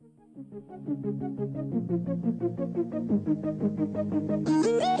Welcome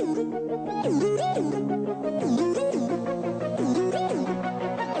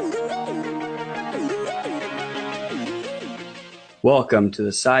to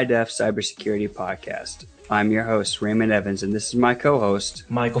the SciDef Cybersecurity Podcast. I'm your host, Raymond Evans, and this is my co-host,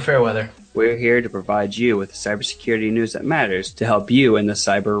 Michael Fairweather. We're here to provide you with the cybersecurity news that matters to help you in the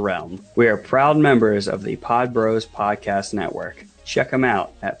cyber realm. We are proud members of the Pod Bros Podcast Network. Check them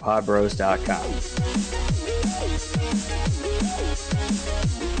out at podbros.com.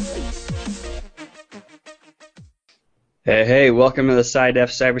 Hey, welcome to the SciDef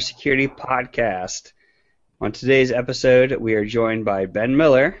Cybersecurity Podcast. On today's episode, we are joined by Ben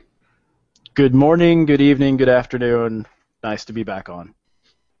Miller. Good morning, good evening, good afternoon. Nice to be back on.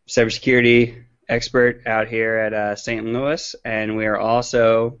 Cybersecurity expert out here at St. Louis, and we are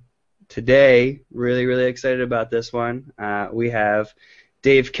also today really excited about this one. We have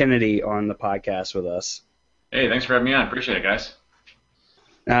Dave Kennedy on the podcast with us. Hey, thanks for having me on. Appreciate it, guys.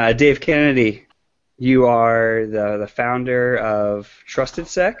 Dave Kennedy, you are the founder of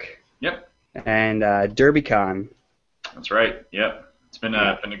TrustedSec. Yep. And DerbyCon. That's right. Yep. It's been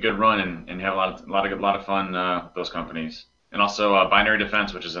a good run and have a lot of fun with those companies. And also Binary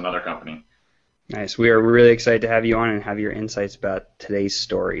Defense, which is another company. Nice. We are really excited to have you on and have your insights about today's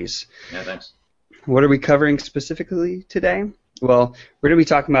stories. Yeah, thanks. What are we covering specifically today? Well, we're going to be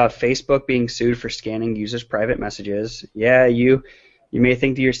talking about Facebook being sued for scanning users' private messages. Yeah, you may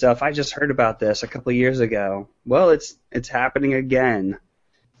think to yourself, I just heard about this a couple of years ago. Well, it's happening again.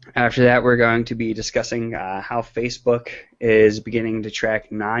 After that, we're going to be discussing how Facebook is beginning to track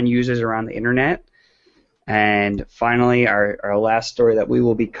non-users around the internet. And finally, our last story that we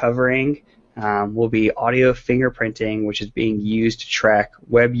will be covering will be audio fingerprinting, which is being used to track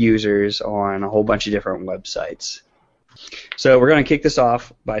web users on a whole bunch of different websites. So we're going to kick this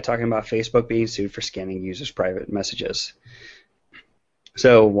off by talking about Facebook being sued for scanning users' private messages.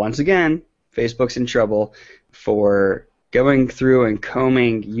 So once again, Facebook's in trouble for going through and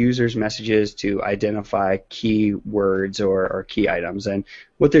combing users' messages to identify key words or key items. And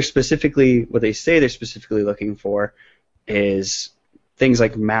what they say they're specifically looking for is things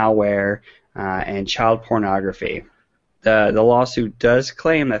like malware and child pornography. The lawsuit does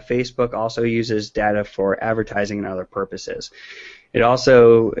claim that Facebook also uses data for advertising and other purposes. It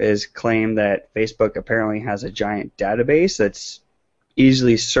also is claimed that Facebook apparently has a giant database that's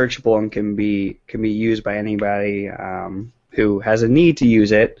easily searchable and can be used by anybody who has a need to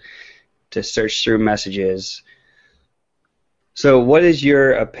use it to search through messages. So what is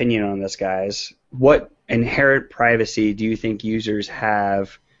your opinion on this, guys? What inherent privacy do you think users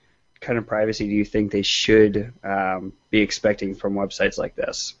have? What kind of privacy do you think they should be expecting from websites like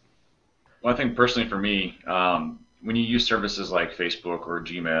this? Well, I think personally for me, when you use services like Facebook or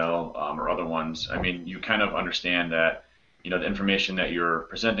Gmail or other ones, I mean, you kind of understand that the information that you're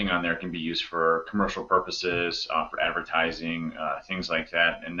presenting on there can be used for commercial purposes, for advertising, things like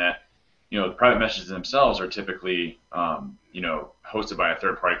that, and that, the private messages themselves are typically, hosted by a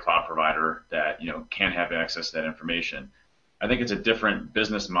third-party cloud provider that, can have access to that information. I think it's a different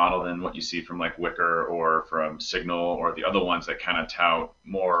business model than what you see from like Wickr or from Signal or the other ones that kind of tout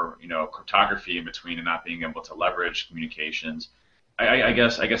more, cryptography in between and not being able to leverage communications. I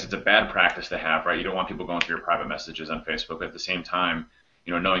guess it's a bad practice to have, right? You don't want people going through your private messages on Facebook, but at the same time,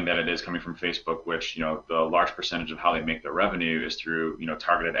 knowing that it is coming from Facebook, which, the large percentage of how they make their revenue is through,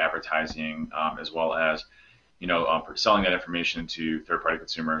 targeted advertising, as well as, selling that information to third-party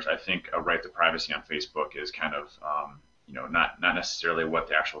consumers. I think a right to privacy on Facebook is kind of, not necessarily what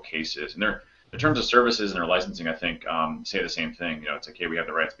the actual case is. And in terms of services and their licensing, I think say the same thing. It's okay, we have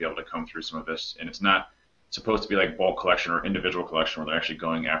the right to be able to comb through some of this, and it's not supposed to be like bulk collection or individual collection where they're actually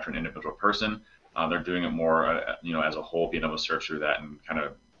going after an individual person. They're doing it more, as a whole, being able to search through that and kind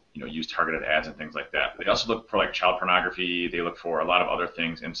of, use targeted ads and things like that. But they also look for like child pornography. They look for a lot of other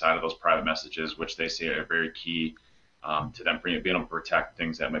things inside of those private messages, which they say are very key to them being able to protect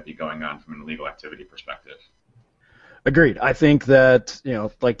things that might be going on from an illegal activity perspective. Agreed. I think that,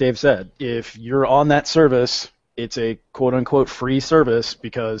 like Dave said, if you're on that service, it's a quote-unquote free service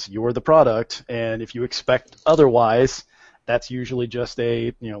because you're the product, and if you expect otherwise, that's usually just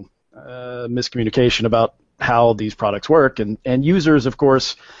a miscommunication about how these products work. And users, of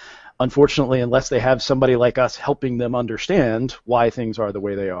course, unfortunately, unless they have somebody like us helping them understand why things are the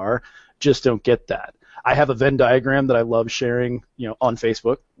way they are, just don't get that. I have a Venn diagram that I love sharing, on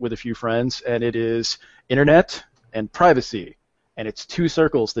Facebook with a few friends, and it is internet and privacy, and it's two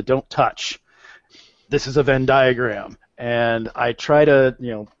circles that don't touch. This is a Venn diagram, and I try to,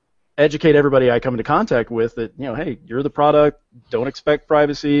 educate everybody I come into contact with that, hey, you're the product, don't expect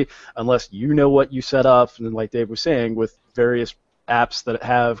privacy unless you know what you set up. And then, like Dave was saying, with various apps that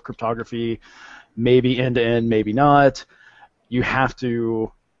have cryptography, maybe end-to-end, maybe not, you have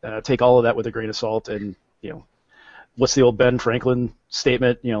to take all of that with a grain of salt. And, what's the old Ben Franklin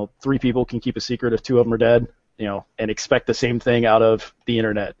statement? 3 people can keep a secret if 2 of them are dead, and expect the same thing out of the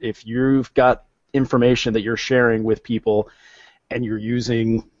internet. If you've got information that you're sharing with people and you're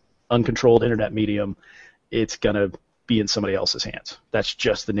using uncontrolled internet medium, it's going to be in somebody else's hands. That's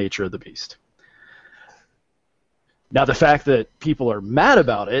just the nature of the beast. Now, the fact that people are mad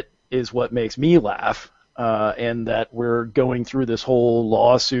about it is what makes me laugh, and that we're going through this whole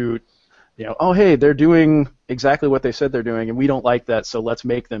lawsuit, oh, hey, they're doing exactly what they said they're doing, and we don't like that, so let's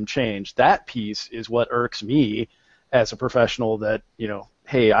make them change. That piece is what irks me as a professional, that,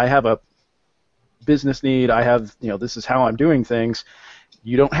 hey, I have a business need, I have, this is how I'm doing things.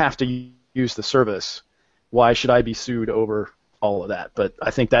 You don't have to use the service. Why should I be sued over all of that? But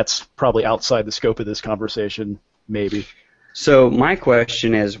I think that's probably outside the scope of this conversation, maybe. So my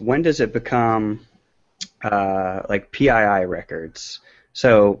question is, when does it become like PII records?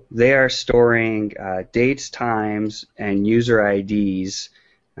 So they are storing dates, times, and user IDs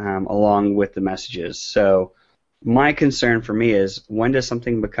along with the messages. So my concern for me is, when does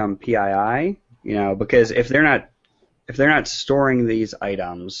something become PII? Because if they're not storing these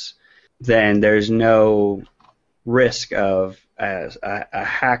items, then there's no risk of a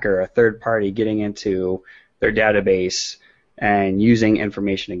hacker, a third party, getting into their database and using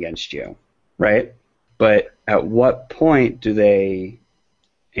information against you, right? But at what point do they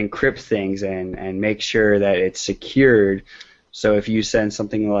encrypt things and make sure that it's secured? So if you send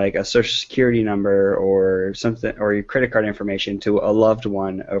something like a social security number or something, or your credit card information to a loved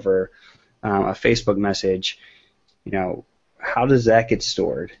one over a Facebook message, how does that get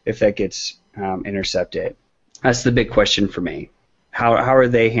stored if that gets intercepted? That's the big question for me. How are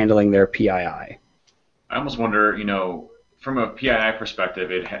they handling their PII? I almost wonder, from a PII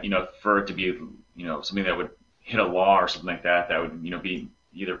perspective, for it to be, something that would hit a law or something like that, that would, be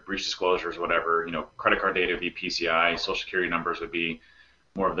either breach disclosures or whatever. Credit card data would be PCI, social security numbers would be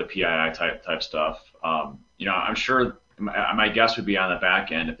more of the PII type stuff. I'm sure my guess would be on the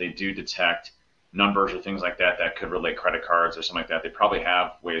back end, if they do detect numbers or things like that that could relate credit cards or something like that, they probably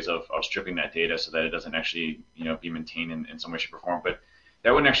have ways of stripping that data so that it doesn't actually, be maintained in some way, shape, or form. But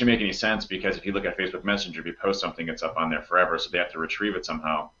that wouldn't actually make any sense, because if you look at Facebook Messenger, if you post something, it's up on there forever, so they have to retrieve it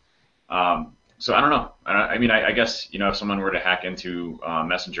somehow. So I don't know. I guess, if someone were to hack into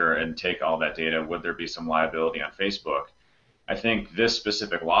Messenger and take all that data, would there be some liability on Facebook? I think this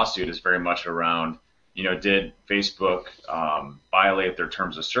specific lawsuit is very much around, did Facebook violate their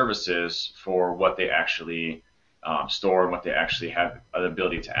terms of services for what they actually store and what they actually have the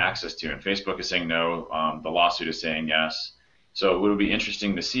ability to access to? And Facebook is saying no. The lawsuit is saying yes. So what would be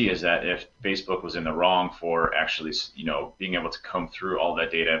interesting to see is that if Facebook was in the wrong for actually, being able to comb through all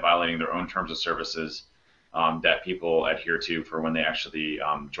that data, violating their own terms of services that people adhere to for when they actually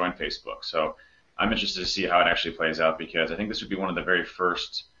join Facebook. So I'm interested to see how it actually plays out, because I think this would be one of the very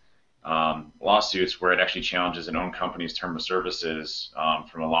first lawsuits where it actually challenges an own company's term of services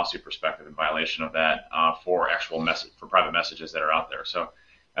from a lawsuit perspective in violation of that for private messages that are out there. So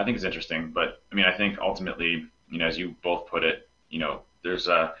I think it's interesting, but I think ultimately, as you both put it, there's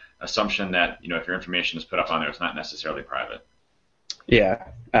a assumption that if your information is put up on there, it's not necessarily private. Yeah,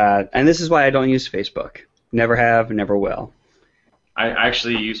 and this is why I don't use Facebook. Never have, never will. I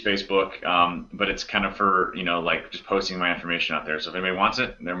actually use Facebook, but it's kind of for like just posting my information out there. So if anybody wants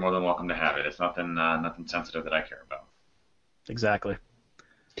it, they're more than welcome to have it. It's nothing sensitive that I care about. Exactly.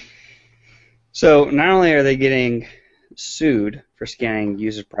 So not only are they getting sued for scanning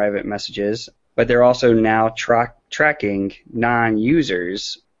users' private messages, but they're also now tracking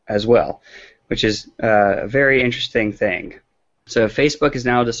non-users as well, which is a very interesting thing. So Facebook is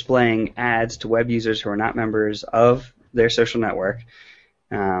now displaying ads to web users who are not members of their social network.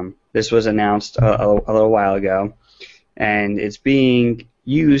 This was announced a little while ago, and it's being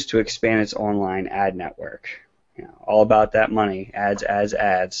used to expand its online ad network. All about that money, ads, ads,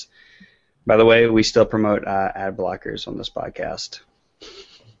 ads. By the way, we still promote ad blockers on this podcast.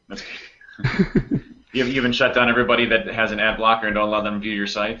 That's You even shut down everybody that has an ad blocker and don't allow them to view your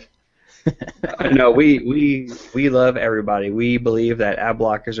site? No, we love everybody. We believe that ad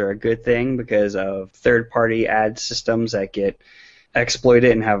blockers are a good thing because of third-party ad systems that get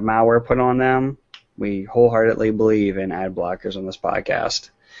exploited and have malware put on them. We wholeheartedly believe in ad blockers on this podcast.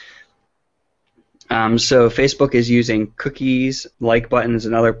 So Facebook is using cookies, like buttons,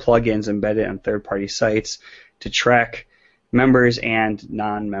 and other plugins embedded on third-party sites to track members and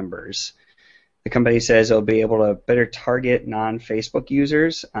non-members. The company says it'll be able to better target non-Facebook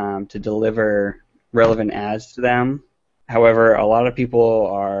users to deliver relevant ads to them. However, a lot of people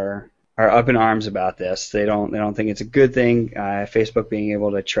are up in arms about this. They don't think it's a good thing, Facebook being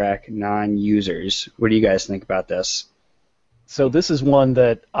able to track non-users. What do you guys think about this? So this is one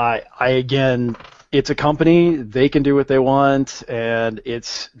that I again, it's a company, they can do what they want, and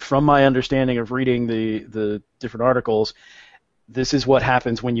it's, from my understanding of reading the different articles, this is what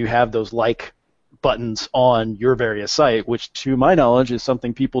happens when you have those like buttons on your various site, which to my knowledge is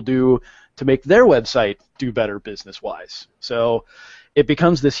something people do to make their website do better business-wise. So it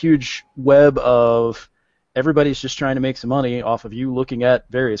becomes this huge web of everybody's just trying to make some money off of you looking at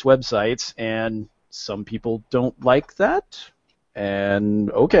various websites, and some people don't like that.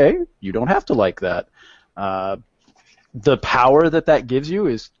 And okay, you don't have to like that. The power that gives you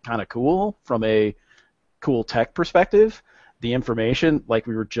is kind of cool from a cool tech perspective. The information, like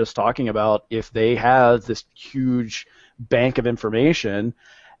we were just talking about, if they have this huge bank of information,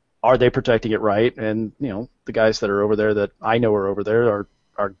 are they protecting it right? And the guys that are over there that I know are over there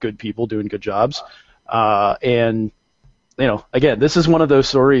are good people doing good jobs. And again, this is one of those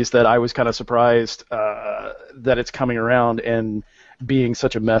stories that I was kind of surprised that it's coming around and being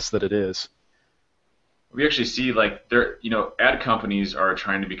such a mess that it is. We actually see ad companies are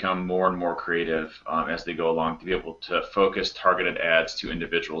trying to become more and more creative as they go along to be able to focus targeted ads to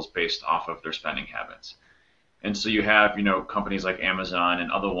individuals based off of their spending habits. And so you have, companies like Amazon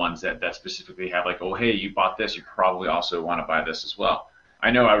and other ones that specifically have oh, hey, you bought this, you probably also want to buy this as well.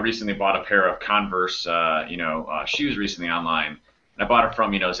 I know I recently bought a pair of Converse, shoes recently online. And I bought it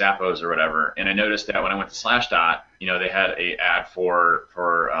from, Zappos or whatever. And I noticed that when I went to Slashdot, they had a ad for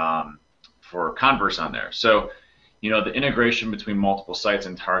Converse on there. So, the integration between multiple sites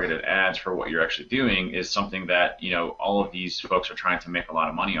and targeted ads for what you're actually doing is something that, all of these folks are trying to make a lot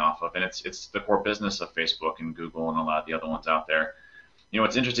of money off of. And it's the core business of Facebook and Google and a lot of the other ones out there.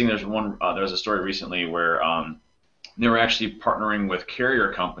 It's interesting. There was a story recently where they were actually partnering with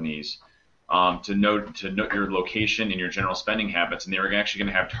carrier companies to note your location and your general spending habits, and they were actually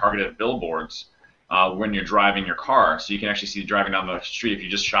going to have targeted billboards when you're driving your car, so you can actually see driving down the street. If you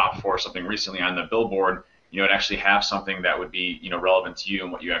just shopped for something recently on the billboard, it actually have something that would be relevant to you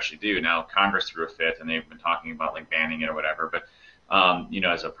and what you actually do. Now Congress threw a fit, and they've been talking about banning it or whatever, but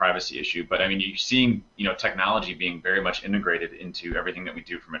as a privacy issue. But I mean, you're seeing technology being very much integrated into everything that we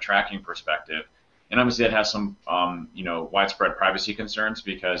do from a tracking perspective. And obviously that has some, widespread privacy concerns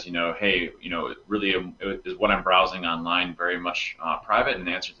because, hey, really is what I'm browsing online very much private? And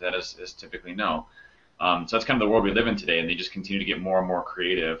the answer to that is typically no. So that's kind of the world we live in today, and they just continue to get more and more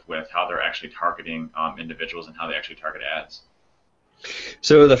creative with how they're actually targeting individuals and how they actually target ads.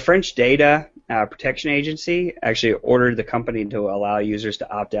 So the French Data Protection Agency actually ordered the company to allow users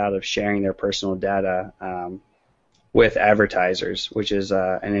to opt out of sharing their personal data with advertisers, which is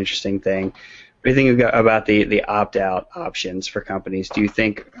an interesting thing. What do you think about the opt-out options for companies? Do you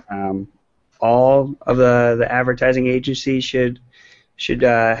think all of the advertising agencies should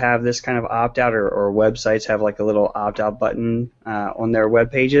have this kind of opt-out, or websites have a little opt-out button on their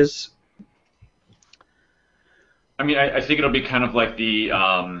web pages? I mean, I think it'll be kind of like the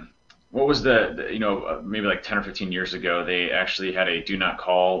what was maybe 10 or 15 years ago, they actually had a do not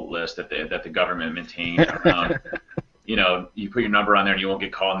call list that the government maintained around. You put your number on there and you won't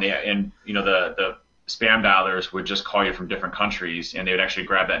get called, and the spam dialers would just call you from different countries, and they would actually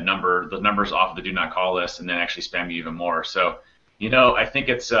grab the numbers off of the do not call list, and then actually spam you even more. So, I think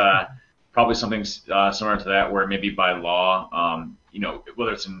it's probably something similar to that, where maybe by law,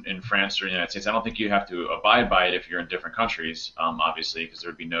 whether it's in France or the United States, I don't think you have to abide by it if you're in different countries, obviously, because there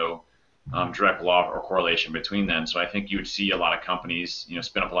would be no direct law or correlation between them. So I think you would see a lot of companies,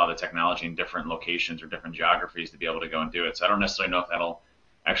 spin up a lot of the technology in different locations or different geographies to be able to go and do it. So I don't necessarily know if that'll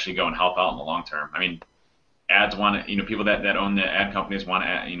actually go and help out in the long term. I mean, ads want to, people that own the ad companies want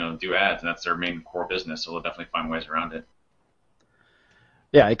to, do ads, and that's their main core business. So they'll definitely find ways around it.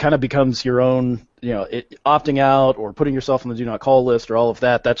 Yeah, it kind of becomes your own, opting out or putting yourself on the do not call list or all of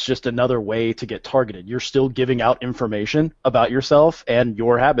that. That's just another way to get targeted. You're still giving out information about yourself and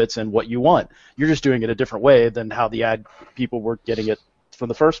your habits and what you want. You're just doing it a different way than how the ad people were getting it from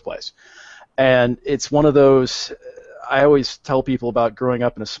the first place. And it's one of those, I always tell people about growing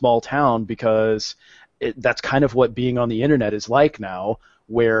up in a small town, because that's kind of what being on the internet is like now,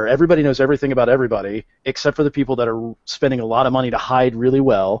 where everybody knows everything about everybody except for the people that are spending a lot of money to hide really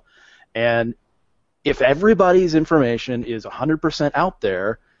well. And if everybody's information is 100% out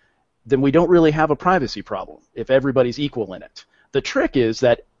there, then we don't really have a privacy problem if everybody's equal in it. The trick is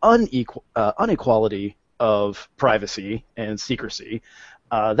that inequality of privacy and secrecy,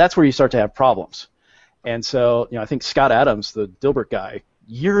 that's where you start to have problems. And so, I think Scott Adams, the Dilbert guy,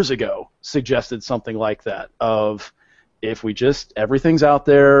 years ago suggested something like that of if we just, everything's out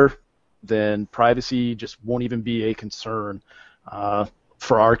there, then privacy just won't even be a concern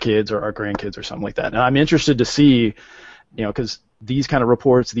for our kids or our grandkids or something like that. And I'm interested to see, because these kind of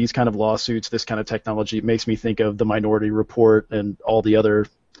reports, these kind of lawsuits, this kind of technology, it makes me think of the Minority Report and all the other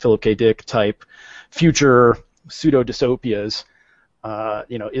Philip K. Dick type future pseudo-dystopias.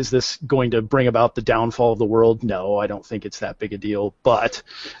 Is this going to bring about the downfall of the world? No, I don't think it's that big a deal. But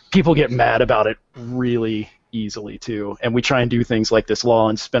people get mad about it really easily, too. And we try and do things like this law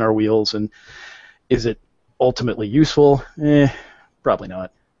and spin our wheels. And is it ultimately useful? Probably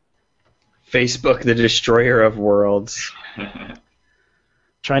not. Facebook, the destroyer of worlds.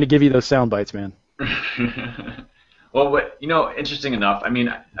 Trying to give you those sound bites, man. Well, interesting enough,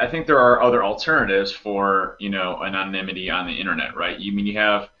 I think there are other alternatives for, anonymity on the internet, right? You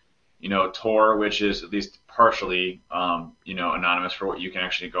have, Tor, which is at least partially, anonymous for what you can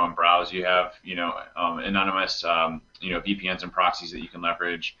actually go and browse. You have, anonymous, VPNs and proxies that you can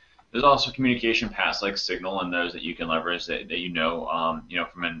leverage. There's also communication paths like Signal and those that you can leverage that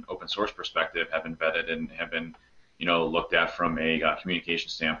from an open source perspective have been vetted and have been, looked at from a communication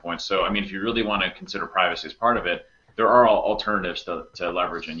standpoint. So, if you really want to consider privacy as part of it, there are alternatives to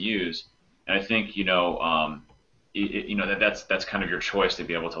leverage and use. And I think, that's kind of your choice to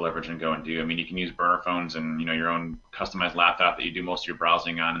be able to leverage and go and do. You can use burner phones and, your own customized laptop that you do most of your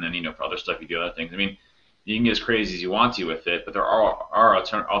browsing on. And then, for other stuff, you do other things. You can get as crazy as you want to with it, but there are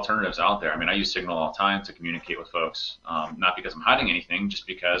alternatives out there. I use Signal all the time to communicate with folks, not because I'm hiding anything, just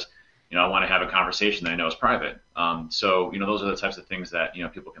because I want to have a conversation that I know is private. So those are the types of things that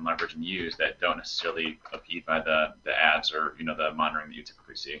people can leverage and use that don't necessarily impede by the ads or the monitoring that you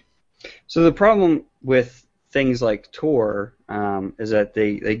typically see. So the problem with things like Tor is that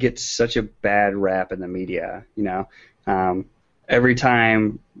they get such a bad rap in the media. Every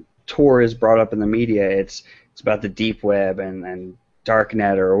time Tor is brought up in the media, it's about the deep web and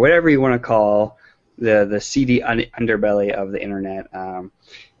darknet or whatever you want to call the seedy underbelly of the internet.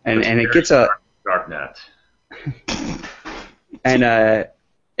 And it gets a darknet, and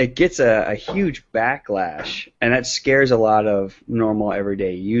it gets a huge backlash, and that scares a lot of normal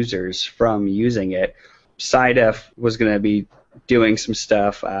everyday users from using it. SciDef was going to be doing some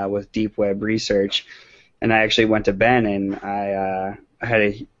stuff with deep web research, and I actually went to Ben and I had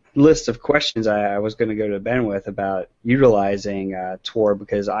a list of questions I was going to go to Ben with about utilizing Tor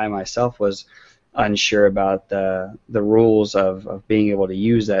because I myself was unsure about the rules of being able to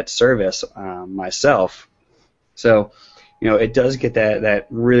use that service myself. So, it does get that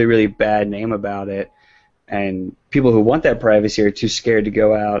really, really bad name about it, and people who want that privacy are too scared to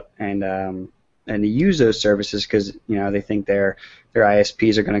go out and to use those services because they think their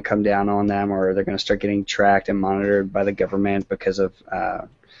ISPs are going to come down on them or they're going to start getting tracked and monitored by the government because of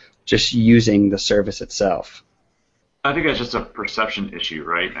just using the service itself. I think that's just a perception issue,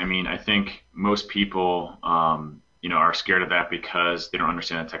 right? I think most people, are scared of that because they don't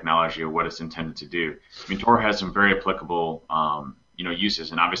understand the technology or what it's intended to do. Tor has some very applicable, uses,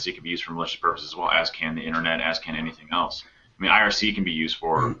 and obviously it can be used for malicious purposes as well, as can the internet, as can anything else. IRC can be used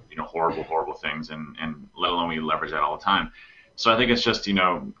for, horrible, horrible things, and let alone we leverage that all the time. So I think it's just,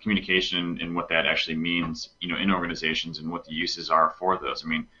 communication and what that actually means, in organizations and what the uses are for those.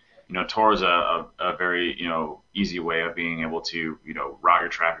 Tor is a very, easy way of being able to, route your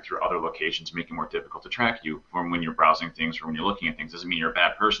traffic through other locations, make it more difficult to track you from when you're browsing things or when you're looking at things. Doesn't mean you're a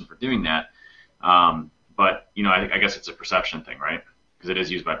bad person for doing that. But, I guess it's a perception thing, right? Because it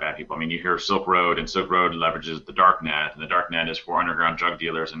is used by bad people. You hear Silk Road, and Silk Road leverages the darknet, and the darknet is for underground drug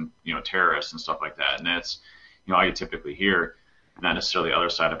dealers and, terrorists and stuff like that. And that's, all you typically hear, not necessarily the other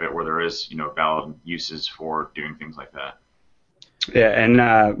side of it where there is, valid uses for doing things like that. Yeah,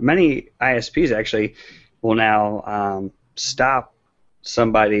 and many ISPs actually will now stop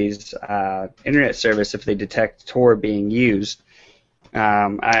somebody's internet service if they detect Tor being used.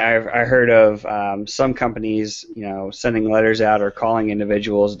 I heard of some companies, sending letters out or calling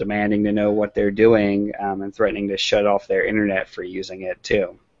individuals demanding to know what they're doing and threatening to shut off their internet for using it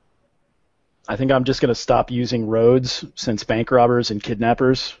too. I think I'm just going to stop using roads since bank robbers and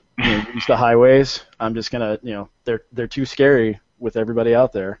kidnappers use the highways. I'm just going to, they're too scary with everybody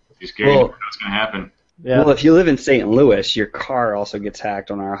out there. Too scary. Well, what's going to happen? Yeah. Well, if you live in St. Louis, your car also gets hacked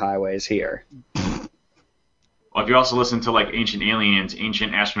on our highways here. Well, if you also listen to ancient aliens,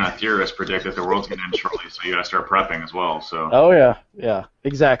 ancient astronaut theorists predict that the world's going to end shortly, so you got to start prepping as well. So. Oh yeah,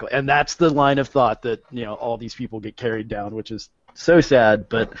 exactly, and that's the line of thought that all these people get carried down, which is so sad.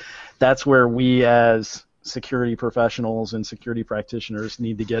 But that's where we as security professionals and security practitioners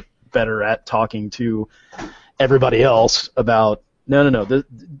need to get better at talking to everybody else about, no,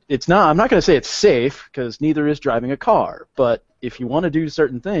 it's not. I'm not going to say it's safe, because neither is driving a car. But if you want to do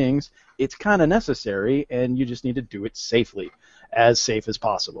certain things, it's kind of necessary, and you just need to do it safely, as safe as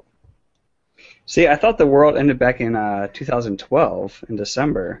possible. See, I thought the world ended back in 2012 in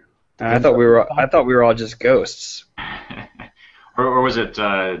December. And I thought we were all just ghosts. or was it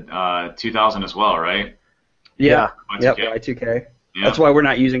 2000 as well, right? Yeah. Y2K. Yep. Y2K. Yeah. That's why we're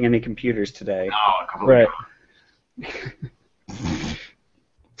not using any computers today. No, a couple Right.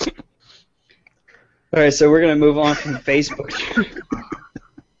 All right, so we're gonna move on from Facebook.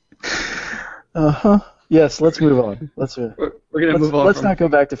 Yes, let's move on. We're gonna move on. Let's not go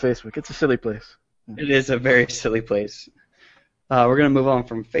back to Facebook. It's a silly place. It is a very silly place. We're going to move on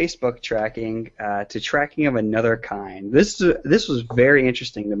from Facebook tracking to tracking of another kind. This was very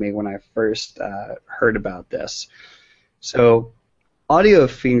interesting to me when I first heard about this. So, audio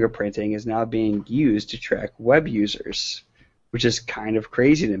fingerprinting is now being used to track web users, which is kind of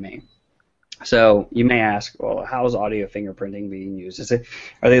crazy to me. So you may ask, well, how is audio fingerprinting being used?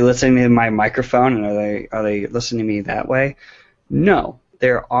 Are they listening to my microphone, and are they listening to me that way? No,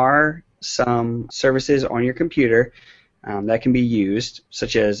 there are some services on your computer that can be used,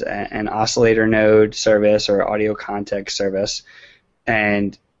 such as an oscillator node service or audio context service,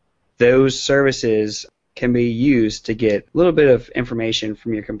 and those services can be used to get a little bit of information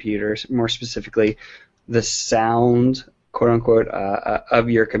from your computer, more specifically the sound, quote-unquote, of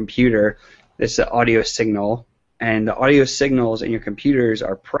your computer. It's the audio signal, and the audio signals in your computers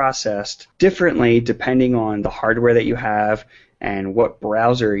are processed differently depending on the hardware that you have and what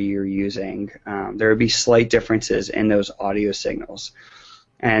browser you're using. There would be slight differences in those audio signals.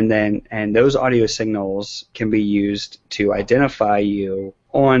 And those audio signals can be used to identify you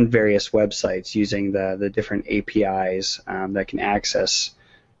on various websites using the different APIs that can access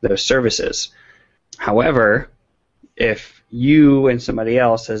those services. However, if you and somebody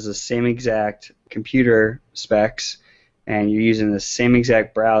else has the same exact computer specs and you're using the same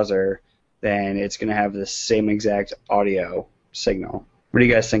exact browser, then it's going to have the same exact audio signal. What do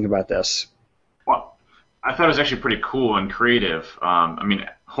you guys think about this? Well, I thought it was actually pretty cool and creative. I mean,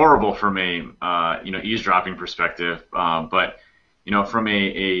 horrible from a eavesdropping perspective, but from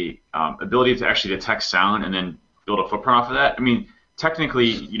a ability to actually detect sound and then build a footprint off of that. I mean,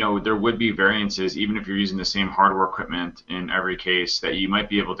 technically, there would be variances even if you're using the same hardware equipment in every case, that you might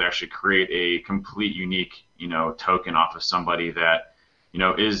be able to actually create a complete unique token off of somebody that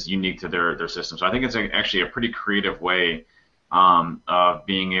is unique to their system. So I think it's actually a pretty creative way of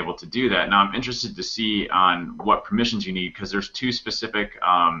being able to do that. Now I'm interested to see on what permissions you need, because there's two specific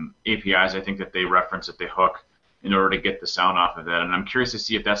APIs I think that they reference, that they hook in order to get the sound off of that. And I'm curious to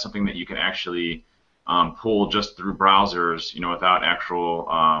see if that's something that you can actually pull just through browsers, without actual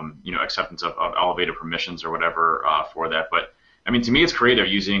acceptance of elevated permissions or whatever for that. But I mean, to me, it's creative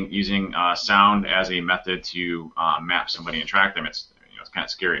using sound as a method to map somebody and track them. It's kind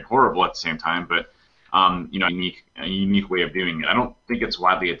of scary and horrible at the same time, but a unique way of doing it. I don't think it's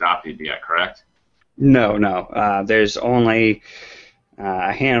widely adopted yet, correct? No. There's only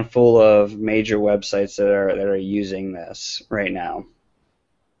a handful of major websites that are using this right now.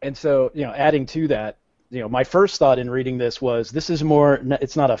 And so, adding to that, my first thought in reading this was, this is more,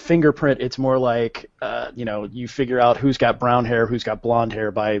 it's not a fingerprint, it's more like, you figure out who's got brown hair, who's got blonde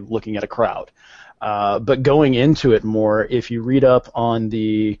hair by looking at a crowd. But going into it more, if you read up on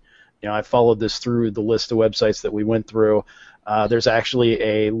I followed this through the list of websites that we went through. There's actually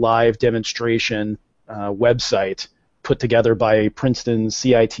a live demonstration website put together by Princeton's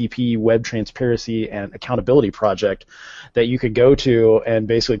CITP Web Transparency and Accountability Project that you could go to and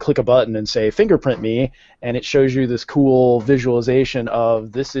basically click a button and say, fingerprint me, and it shows you this cool visualization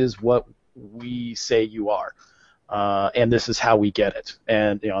of, this is what we say you are, and this is how we get it.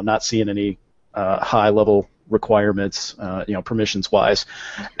 And I'm not seeing any high-level requirements, permissions-wise,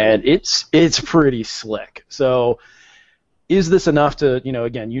 and it's pretty slick. So, is this enough to,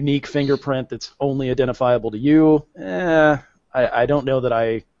 again, unique fingerprint that's only identifiable to you? I don't know that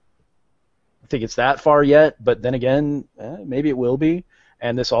I think it's that far yet, but then again, maybe it will be.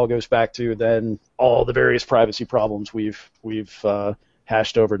 And this all goes back to then all the various privacy problems we've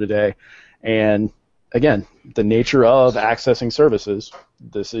hashed over today. And again, the nature of accessing services,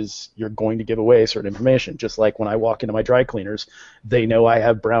 you're going to give away certain information. Just like when I walk into my dry cleaners, they know I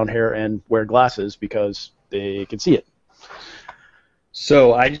have brown hair and wear glasses because they can see it.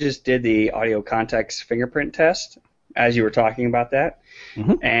 So I just did the audio context fingerprint test as you were talking about that,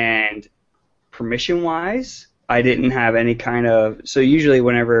 and permission-wise, I didn't have any kind of, so usually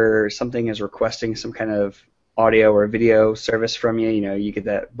whenever something is requesting some kind of audio or video service from you, you get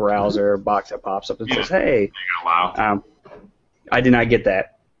that browser box that pops up and says, hey, Wow. I did not get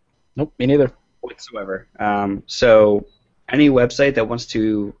that Nope, me neither. whatsoever. So any website that wants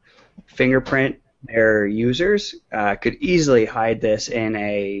to fingerprint their users could easily hide this in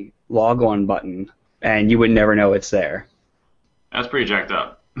a log on button, and you would never know it's there. That's pretty jacked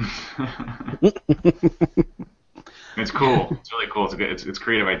up. It's cool. It's really cool. It's a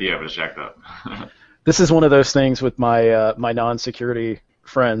creative idea, but it's jacked up. This is one of those things with my my non-security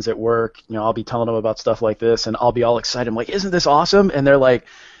friends at work. I'll be telling them about stuff like this, and I'll be all excited. I'm like, "Isn't this awesome?" And they're like,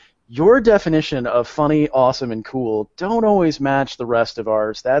 "Your definition of funny, awesome, and cool don't always match the rest of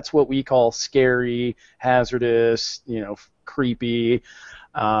ours. That's what we call scary, hazardous, creepy."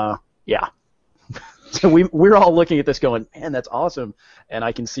 Yeah. So we're all looking at this going, man, that's awesome. And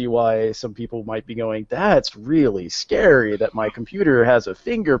I can see why some people might be going, that's really scary that my computer has a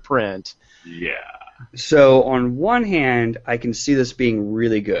fingerprint. Yeah. So on one hand, I can see this being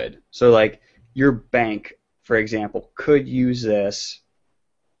really good. So like your bank, for example, could use this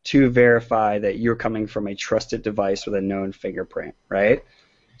to verify that you're coming from a trusted device with a known fingerprint, right?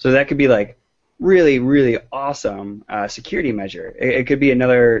 So that could be like really, really awesome security measure. It could be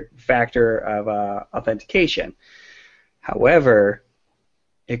another factor of authentication. However,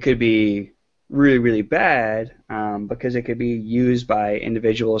 it could be really, really bad because it could be used by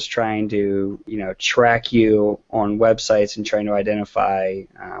individuals trying to, track you on websites and trying to identify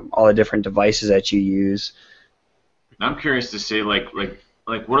all the different devices that you use. I'm curious to see, like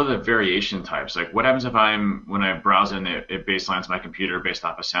what are the variation types? Like, what happens if when I browse in, it baselines my computer based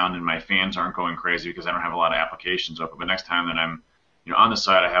off of sound, and my fans aren't going crazy because I don't have a lot of applications open. But next time that I'm, on the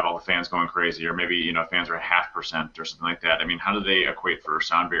site, I have all the fans going crazy, or maybe, fans are at 0.5% or something like that. I mean, how do they equate for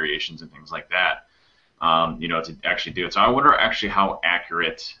sound variations and things like that? To actually do it. So I wonder actually how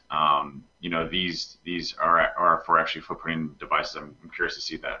accurate, these are for actually footprinting devices. I'm curious to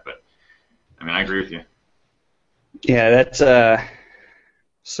see that. But I mean, I agree with you. Yeah, that's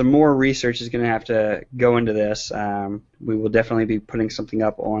some more research is going to have to go into this. We will definitely be putting something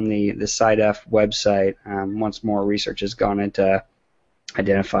up on the SciDef website once more research has gone into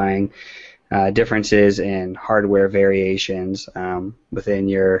identifying differences in hardware variations within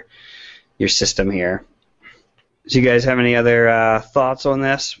your system here. Do you guys have any other thoughts on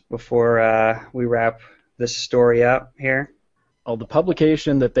this before we wrap this story up here? Well, the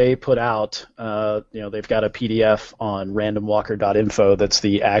publication that they put out, they've got a PDF on randomwalker.info that's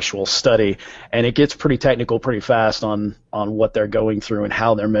the actual study, and it gets pretty technical pretty fast on what they're going through and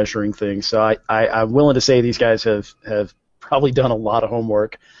how they're measuring things. So I'm willing to say these guys have probably done a lot of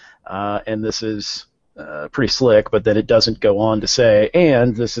homework, and this is pretty slick, but then it doesn't go on to say,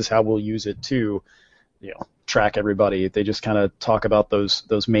 and this is how we'll use it to, track everybody. They just kind of talk about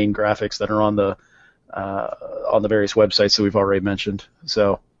those main graphics that are on the various websites that we've already mentioned.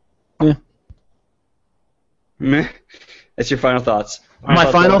 So, yeah. Meh. That's your final thoughts.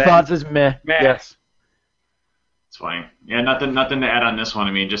 My final thoughts is meh. Yes. It's funny. Yeah, nothing to add on this one.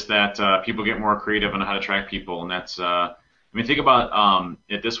 I mean, just that people get more creative on how to track people, and that's. Think about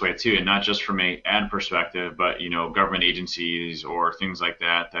it this way too, and not just from a ad perspective, but government agencies or things like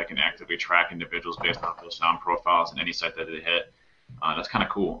that can actively track individuals based off those sound profiles and any site that they hit. That's kind of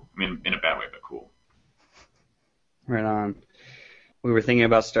cool. I mean, in a bad way, but cool. Right on. We were thinking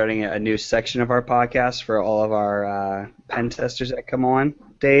about starting a new section of our podcast for all of our pen testers that come on,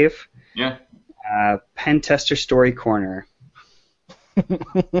 Dave. Yeah. Pen Tester Story Corner.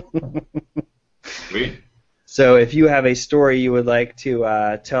 Sweet. So if you have a story you would like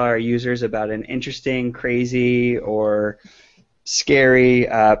to tell our users about an interesting, crazy, or scary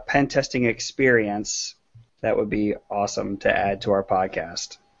pen testing experience, that would be awesome to add to our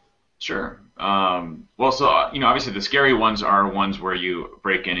podcast. Sure. So obviously the scary ones are ones where you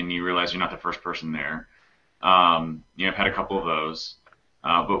break in and you realize you're not the first person there. I've had a couple of those.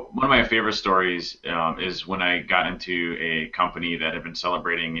 But one of my favorite stories is when I got into a company that had been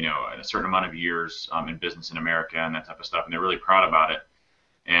celebrating, a certain amount of years in business in America and that type of stuff, and they're really proud about it.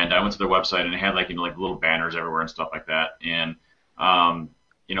 And I went to their website and they had like little banners everywhere and stuff like that. And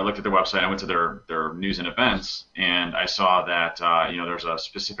looked at their website. I went to their news and events, and I saw that there's a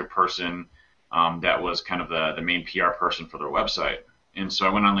specific person that was kind of the main PR person for their website. And so I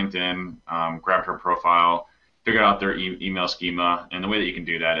went on LinkedIn, grabbed her profile, figured out their email schema, and the way that you can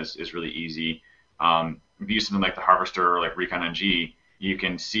do that is really easy. If you use something like the Harvester or like ReconNG, you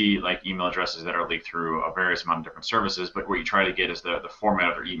can see like email addresses that are leaked through a various amount of different services, but what you try to get is the format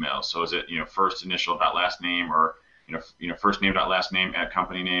of their email. So is it first initial dot last name, or first name dot last name at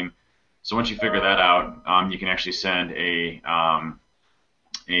company name? So once you figure that out, you can actually send email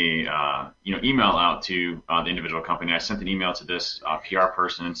out to the individual company. I sent an email to this PR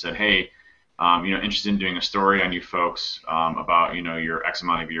person and said, hey, interested in doing a story on you folks about your X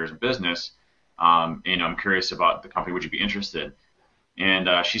amount of years of business, and I'm curious about the company. Would you be interested? And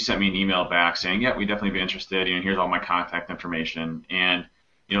she sent me an email back saying, yeah, we'd definitely be interested. Here's all my contact information. And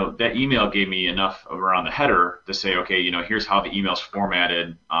that email gave me enough around the header to say, okay, here's how the email's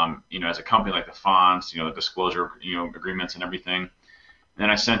formatted, as a company, like the fonts, the disclosure, agreements and everything. And then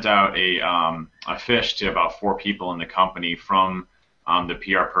I sent out a fish to about 4 people in the company from the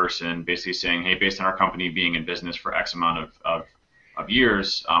PR person, basically saying, hey, based on our company being in business for X amount of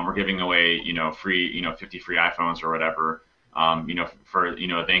years, we're giving away, free, 50 free iPhones or whatever, for,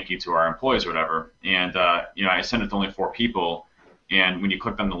 a thank you to our employees or whatever. And, I sent it to only 4 people. And when you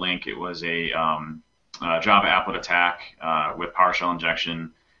clicked on the link, it was a Java applet attack with PowerShell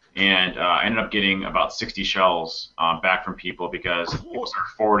injection. And I ended up getting about 60 shells back from people because people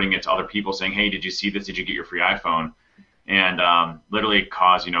started forwarding it to other people saying, hey, did you see this? Did you get your free iPhone? And literally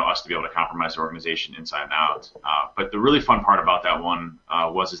caused us to be able to compromise the organization inside and out. But the really fun part about that one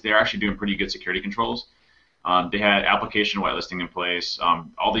was they're actually doing pretty good security controls. They had application whitelisting in place.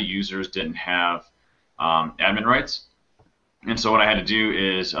 All the users didn't have admin rights. And so what I had to do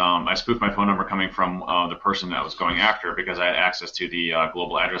is I spoofed my phone number coming from the person that I was going after because I had access to the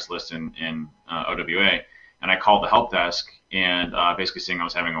global address list in OWA. And I called the help desk and basically saying I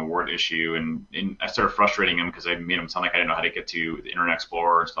was having a word issue. And I started frustrating him because I made him sound like I didn't know how to get to the Internet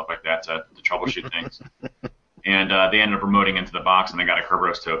Explorer and stuff like that to troubleshoot things. And they ended up remoting into the box, and I got a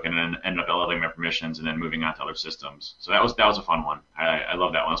Kerberos token and ended up elevating my permissions and then moving on to other systems. So that was a fun one. I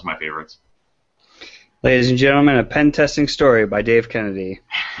love that one. That's my favorites. Ladies and gentlemen, a pen testing story by Dave Kennedy.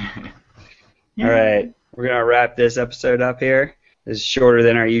 All right, we're going to wrap this episode up here. This is shorter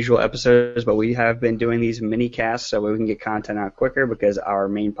than our usual episodes, but we have been doing these mini casts so we can get content out quicker because our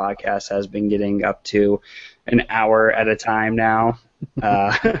main podcast has been getting up to an hour at a time now.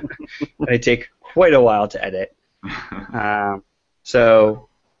 They take quite a while to edit. So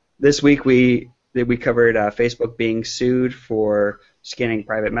this week we covered Facebook being sued for scanning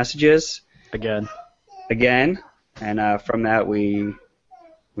private messages. Again, and from that we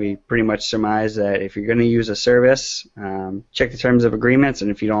pretty much surmise that if you're going to use a service, check the terms of agreements,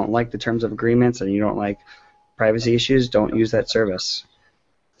 and if you don't like the terms of agreements and you don't like privacy issues, don't use that service.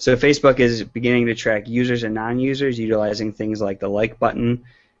 So Facebook is beginning to track users and non-users utilizing things like the like button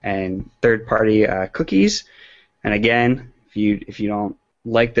and third-party cookies. And again, if you don't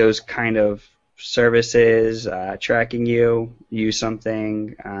like those kind of services tracking you, use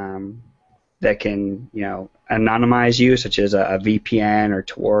something that can, anonymize you, such as a VPN or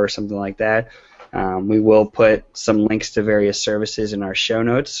Tor or something like that. We will put some links to various services in our show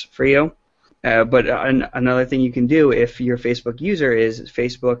notes for you. But another thing you can do if you're a Facebook user is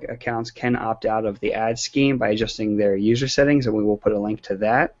Facebook accounts can opt out of the ad scheme by adjusting their user settings, and we will put a link to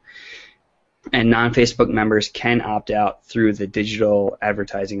that. And non-Facebook members can opt out through the Digital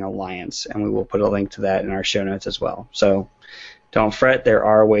Advertising Alliance, and we will put a link to that in our show notes as well. So don't fret, there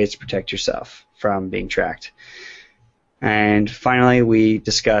are ways to protect yourself from being tracked. And finally, we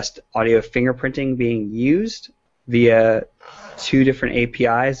discussed audio fingerprinting being used via 2 different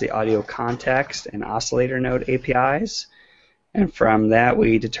APIs, the audio context and oscillator node APIs. And from that,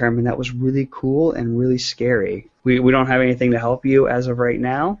 we determined that was really cool and really scary. We don't have anything to help you as of right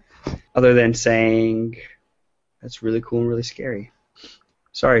now, other than saying that's really cool and really scary.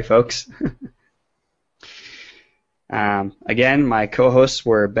 Sorry, folks. Again, my co-hosts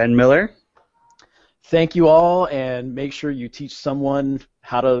were Ben Miller. Thank you all, and make sure you teach someone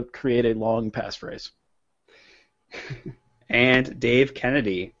how to create a long passphrase. And Dave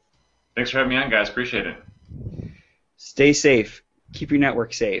Kennedy. Thanks for having me on, guys. Appreciate it. Stay safe, keep your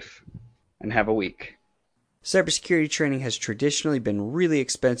network safe, and have a week. Cybersecurity training has traditionally been really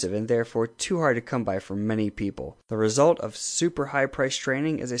expensive and therefore too hard to come by for many people. The result of super high-priced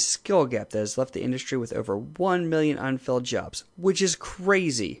training is a skill gap that has left the industry with over 1 million unfilled jobs, which is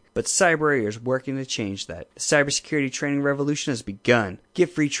crazy. But CyberArray is working to change that. The cybersecurity training revolution has begun.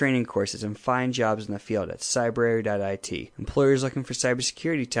 Get free training courses and find jobs in the field at cyberarray.it. Employers looking for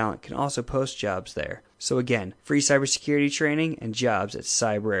cybersecurity talent can also post jobs there. So again, free cybersecurity training and jobs at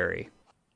CyberArray.